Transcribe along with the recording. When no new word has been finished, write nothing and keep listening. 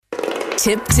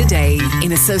Tip today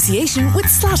in association with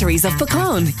Slattery's of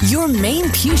Pecan, your main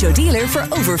Peugeot dealer for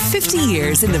over 50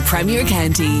 years in the Premier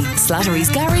County.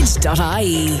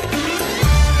 Slattery'sGarage.ie.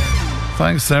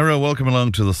 Thanks, Sarah. Welcome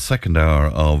along to the second hour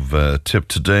of Tip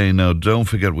Today. Now, don't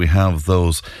forget we have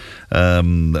those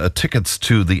tickets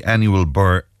to the annual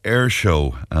Burr Air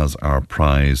Show as our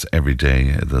prize every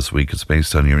day this week. It's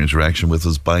based on your interaction with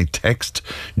us by text,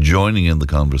 joining in the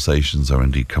conversations, or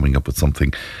indeed coming up with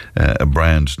something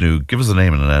brand new. Give us a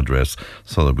name and an address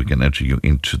so that we can enter you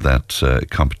into that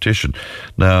competition.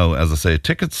 Now, as I say,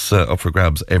 tickets up for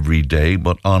grabs every day,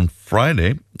 but on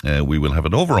Friday we will have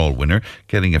an overall winner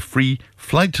getting a free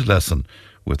flight lesson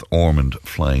with Ormond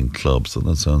Flying Club. So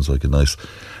that sounds like a nice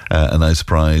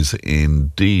prize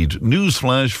indeed.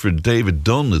 Newsflash for David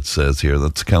Dunn, it says here.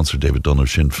 That's Councillor David Dunn of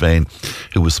Sinn Féin,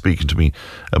 who was speaking to me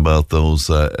about those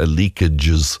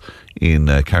leakages in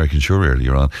Carrick-on-Suir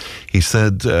earlier on. He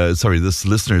said, this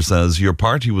listener says, your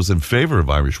party was in favour of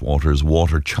Irish Water's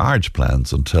water charge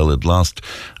plans until it lost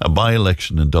a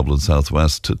by-election in Dublin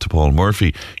Southwest to Paul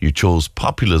Murphy. You chose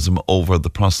populism over the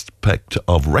prospect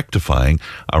of rectifying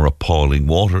our appalling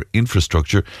water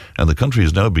infrastructure, and the country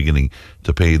is now beginning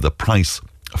to pay the price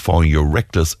for your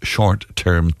reckless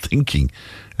short-term thinking.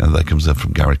 And that comes in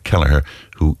from Garrett Kelleher,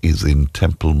 who is in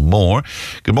Templemore.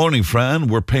 Good morning, Fran.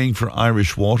 We're paying for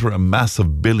Irish Water, a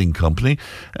massive billing company,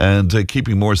 and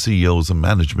keeping more CEOs and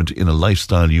management in a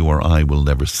lifestyle you or I will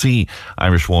never see.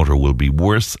 Irish Water will be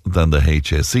worse than the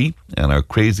HSE, and our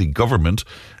crazy government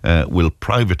will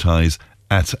privatise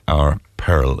at our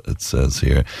peril, it says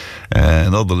here.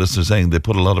 Another listener saying they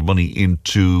put a lot of money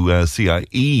into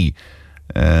CIE,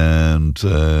 and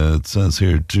it says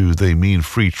here, do they mean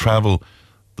free travel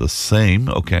the same?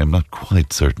 Okay, I'm not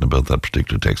quite certain about that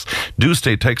particular text. Do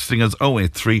stay texting us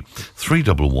 083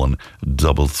 311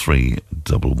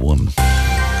 3311.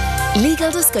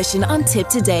 Legal discussion on Tip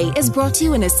Today is brought to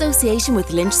you in association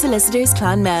with Lynch Solicitors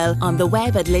Clonmel, on the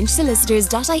web at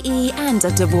lynchsolicitors.ie and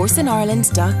at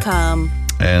divorceineireland.com.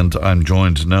 And I'm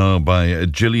joined now by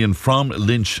Gillian from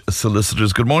Lynch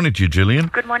Solicitors. Good morning to you, Gillian.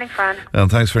 Good morning, Fran.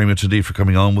 And thanks very much indeed for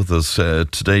coming on with us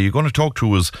today. You're going to talk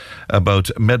to us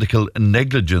about medical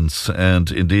negligence,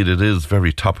 and indeed it is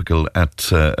very topical at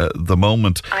the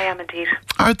moment. I am indeed.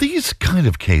 Are these kind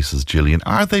of cases, Gillian,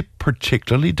 are they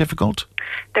particularly difficult?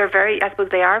 They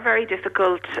are very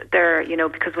difficult. They're,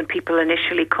 because when people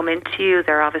initially come into you,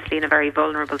 they're obviously in a very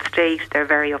vulnerable state. They're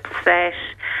very upset.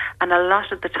 And a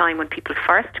lot of the time when people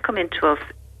first come into us,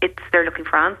 they're looking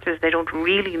for answers. They don't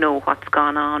really know what's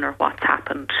gone on or what's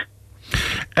happened.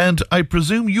 And I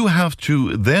presume you have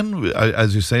to then,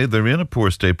 as you say, they're in a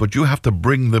poor state, but you have to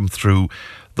bring them through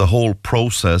the whole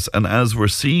process. And as we're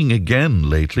seeing again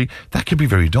lately, that can be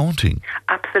very daunting.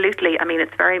 Absolutely. I mean,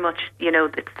 it's very much, in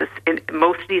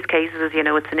most of these cases,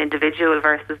 it's an individual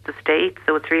versus the state.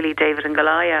 So it's really David and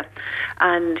Goliath.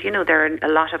 And, there are a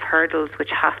lot of hurdles which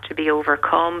have to be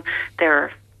overcome. There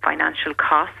are financial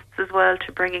costs as well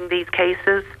to bringing these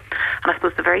cases. And I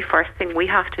suppose the very first thing we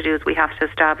have to do is we have to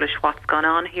establish what's gone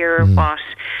on here, what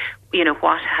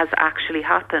has actually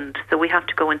happened. So we have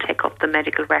to go and take up the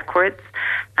medical records.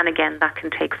 And again, that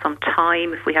can take some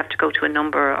time if we have to go to a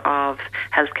number of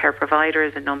healthcare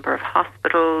providers, a number of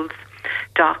hospitals,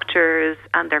 doctors,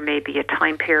 and there may be a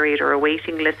time period or a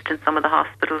waiting list in some of the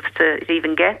hospitals to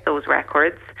even get those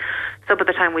records. So by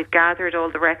the time we've gathered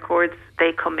all the records,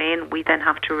 they come in, we then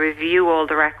have to review all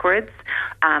the records.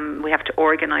 We have to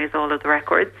organise all of the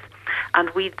records. And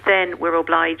we're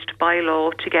obliged by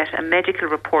law to get a medical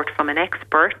report from an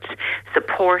expert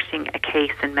supporting a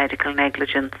case in medical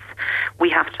negligence. We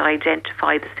have to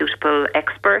identify the suitable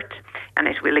expert, and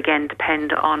it will again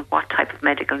depend on what type of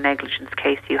medical negligence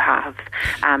case you have,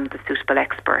 the suitable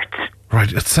expert.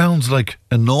 Right, it sounds like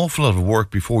an awful lot of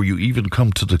work before you even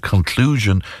come to the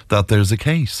conclusion that there's a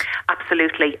case.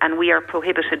 Absolutely, and we are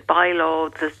prohibited by law.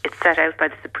 It's set out by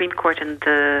the Supreme Court and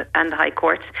the High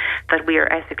Court that we are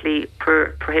ethically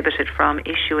prohibited from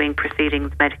issuing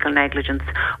proceedings medical negligence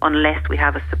unless we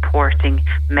have a supporting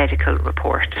medical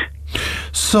report.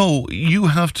 So you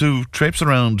have to traipse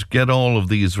around, get all of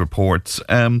these reports,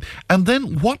 and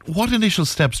then what initial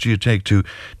steps do you take to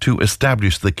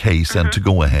establish the case and to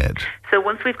go ahead? So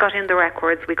once we've got in the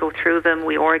records, we go through them,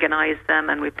 we organise them,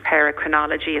 and we prepare a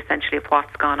chronology essentially of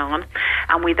what's gone on.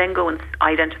 And we then go and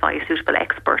identify a suitable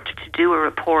expert to do a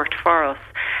report for us.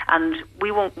 And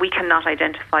we cannot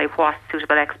identify what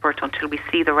suitable expert until we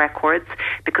see the records,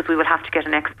 because we will have to get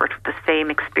an expert with the same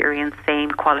experience,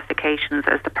 same qualifications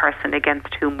as the person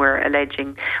against whom we're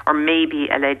alleging or maybe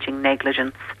alleging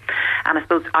negligence. And I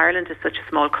suppose Ireland is such a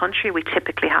small country, we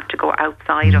typically have to go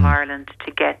outside of Ireland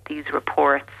to get these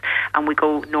reports, and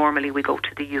normally we go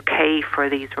to the UK for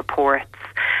these reports.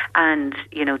 And,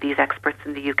 these experts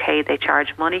in the UK, they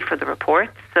charge money for the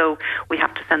reports, so we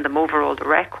have to send them over all the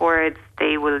records.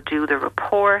 They will do the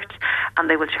report, and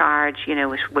they will charge,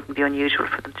 it wouldn't be unusual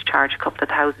for them to charge a couple of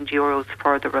 €1,000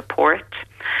 for the report.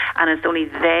 And it's only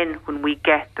then, when we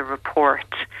get the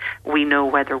report, we know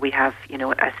whether we have,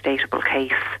 a statable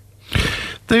case.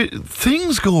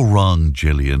 Things go wrong,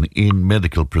 Gillian, in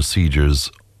medical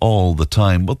procedures all the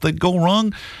time, but they go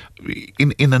wrong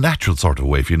in a natural sort of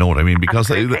way, if you know what I mean, because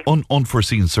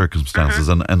unforeseen circumstances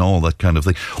and all that kind of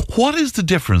thing. What is the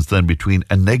difference then between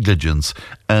a negligence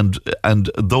and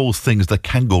those things that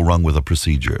can go wrong with a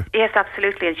procedure? Yes,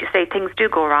 absolutely. As you say, things do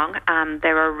go wrong.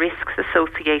 There are risks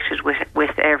associated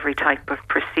with every type of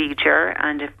procedure,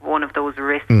 and if one of those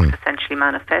risks essentially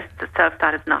manifests itself,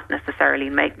 that is not necessarily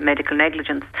medical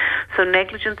negligence. So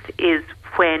negligence is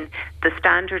when the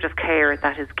standard of care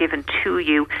that is given to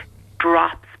you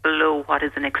drops below what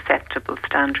is an acceptable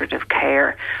standard of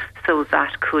care. So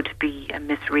that could be a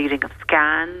misreading of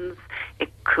scans,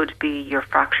 it could be your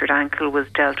fractured ankle was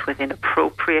dealt with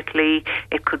inappropriately,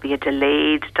 it could be a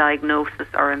delayed diagnosis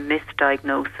or a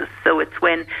misdiagnosis. So it's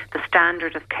when the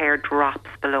standard of care drops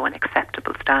below an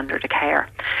acceptable standard of care.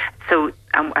 So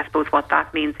I suppose what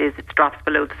that means is it drops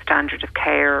below the standard of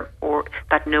care, or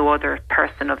that no other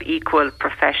person of equal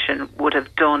profession would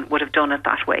have done it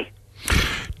that way.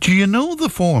 Do you know the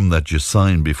form that you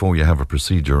sign before you have a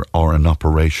procedure or an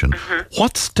operation?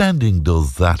 What standing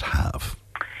does that have?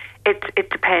 It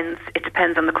depends. It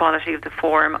depends on the quality of the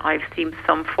form. I've seen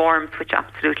some forms which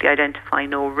absolutely identify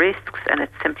no risks, and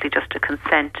it's simply just a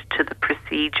consent to the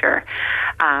procedure.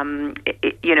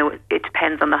 It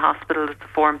depends on the hospital. The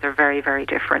forms are very, very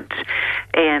different.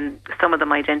 Some of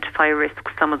them identify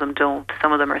risks, some of them don't.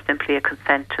 Some of them are simply a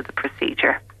consent to the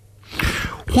procedure.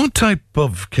 What type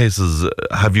of cases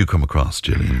have you come across,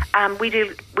 Gillian? We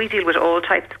deal with all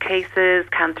types of cases: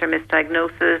 cancer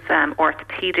misdiagnosis,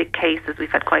 orthopaedic cases.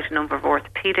 We've had quite a number of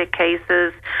orthopaedic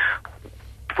cases.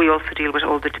 We also deal with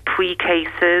all the Dupuy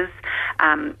cases,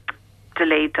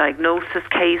 delayed diagnosis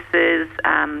cases,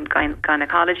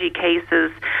 gynecology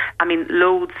cases. I mean,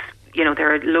 loads.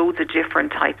 There are loads of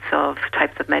different types of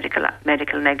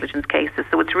medical negligence cases.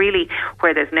 So it's really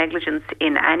where there's negligence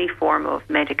in any form of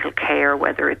medical care,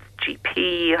 whether it's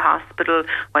GP hospital,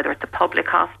 whether it's a public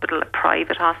hospital, a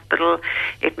private hospital.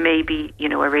 It may be, a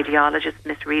radiologist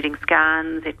misreading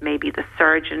scans. It may be the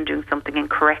surgeon doing something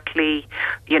incorrectly,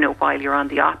 while you're on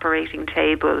the operating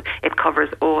table. It covers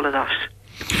all of that.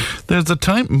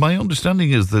 My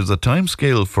understanding is there's a time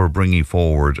scale for bringing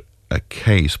forward a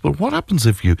case, but what happens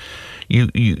if you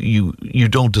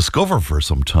don't discover for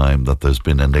some time that there's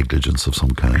been a negligence of some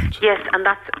kind? Yes, and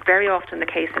that's very often the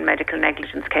case in medical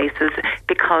negligence cases,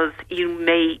 because you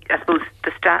may, I suppose,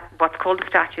 what's called the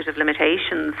statute of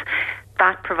limitations,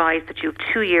 that provides that you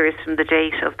have 2 years from the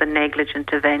date of the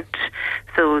negligent event.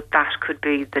 So that could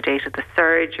be the date of the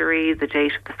surgery, the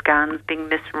date of the scans being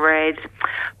misread.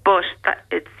 But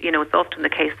it's often the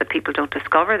case that people don't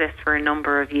discover this for a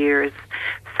number of years.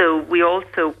 So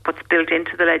what's built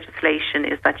into the legislation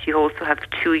is that you also have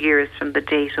 2 years from the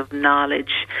date of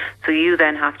knowledge. So you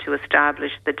then have to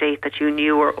establish the date that you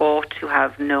knew or ought to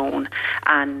have known.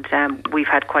 And we've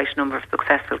had quite a number of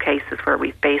successful cases where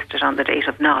we've based it on the date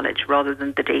of knowledge rather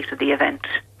than the date of the event.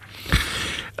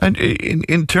 And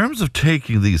in terms of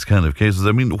taking these kind of cases,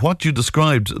 I mean, what you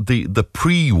described, the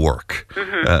pre-work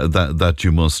that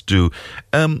you must do,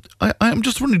 I'm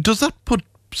just wondering, does that put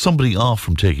somebody off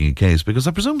from taking a case? Because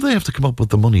I presume they have to come up with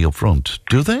the money up front,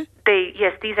 do they?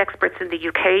 Yes, these experts in the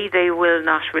UK, they will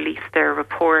not release their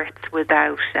reports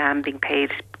without being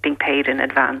paid in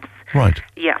advance. Right.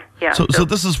 Yeah. So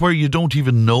this is where you don't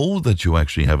even know that you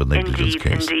actually have a negligence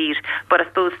case. Indeed. But I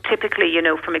suppose typically,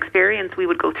 from experience, we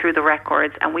would go through the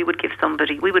records and we would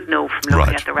know from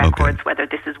looking at the records whether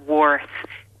this is worth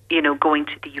going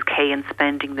to the UK and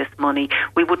spending this money.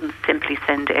 We wouldn't simply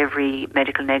send every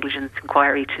medical negligence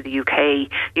inquiry to the UK.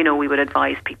 We would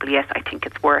advise people, yes, I think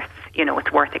it's worth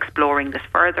exploring this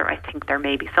further. I think there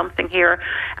may be something here.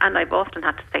 And I've often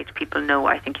had to say to people, no,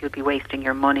 I think you'll be wasting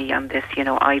your money on this.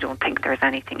 I don't think there's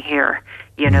anything here,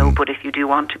 but if you do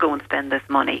want to go and spend this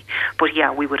money. But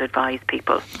yeah, we would advise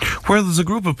people. Where there's a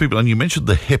group of people, and you mentioned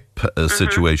the hip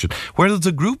situation, where there's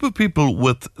a group of people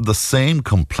with the same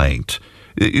complaint,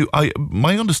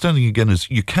 My understanding again is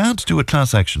you can't do a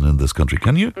class action in this country,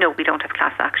 can you? No, we don't have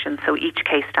class action, so each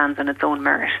case stands on its own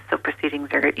merit. So proceedings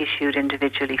are issued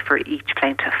individually for each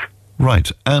plaintiff.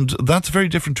 Right, and that's very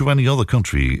different to any other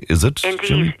country, is it?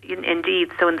 Indeed,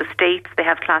 indeed. So in the States they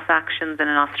have class actions, and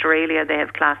in Australia they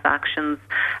have class actions,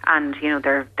 and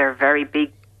they're very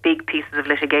big pieces of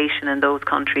litigation in those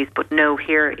countries. But no,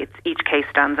 here it's each case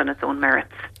stands on its own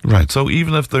merits. Right, so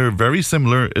even if they're very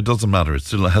similar, it doesn't matter. It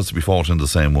still has to be fought in the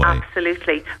same way.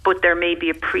 Absolutely, but there may be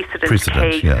a precedent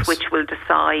case yes, which will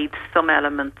decide some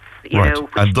elements. Right,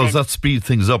 and does that speed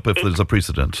things up if there's a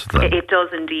precedent? Then? It does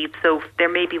indeed. So there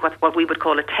may be what we would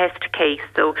call a test case.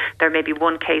 So there may be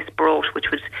one case brought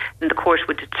and the court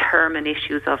would determine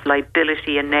issues of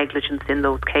liability and negligence in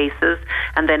those cases,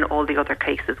 and then all the other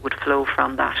cases would flow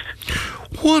from that.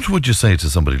 What would you say to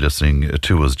somebody listening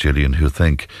to us, Gillian, who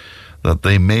think that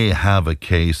they may have a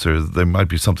case or there might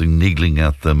be something niggling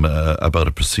at them about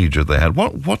a procedure they had?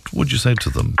 What would you say to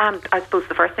them? I suppose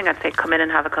the first thing I'd say, come in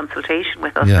and have a consultation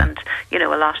with us. Yeah. And a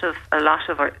lot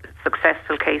of our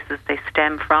successful cases, they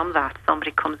stem from that.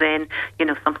 Somebody comes in,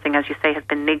 something, as you say, has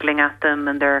been niggling at them,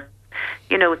 and they're,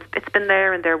 it's been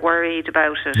there and they're worried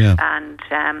about it. Yeah. And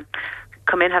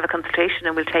come in, have a consultation,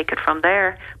 and we'll take it from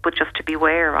there. But just to be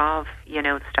aware of,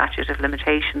 the statute of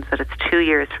limitations, that it's 2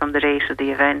 years from the date of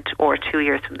the event or 2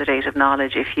 years from the date of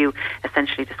knowledge if you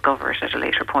essentially discover it at a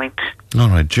later point. All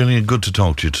right, Gillian, good to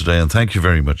talk to you today, and thank you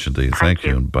very much indeed. Thank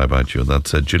you, and bye-bye to you.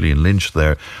 That's Gillian Lynch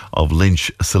there of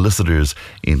Lynch Solicitors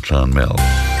in Clonmel.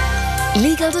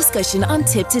 Legal discussion on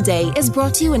Tip Today is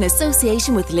brought to you in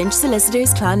association with Lynch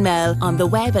Solicitors Clonmel, on the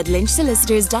web at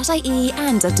lynchsolicitors.ie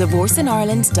and at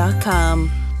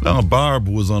divorceineirland.com. Now, Barb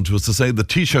was on to us to say the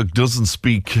Taoiseach doesn't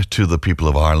speak to the people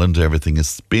of Ireland. Everything is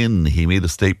spin. He made a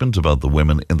statement about the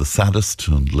women in the saddest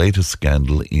and latest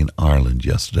scandal in Ireland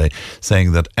yesterday,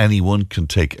 saying that anyone can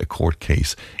take a court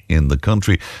case in the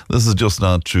country. This is just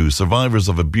not true. Survivors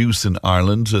of abuse in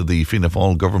Ireland, the Fianna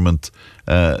Fáil government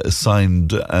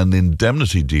signed an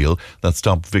indemnity deal that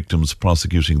stopped victims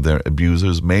prosecuting their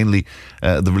abusers, mainly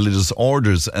the religious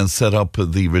orders, and set up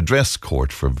the redress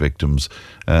court for victims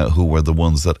who were the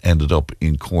ones that ended up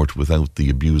in court without the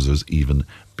abusers even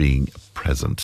being present.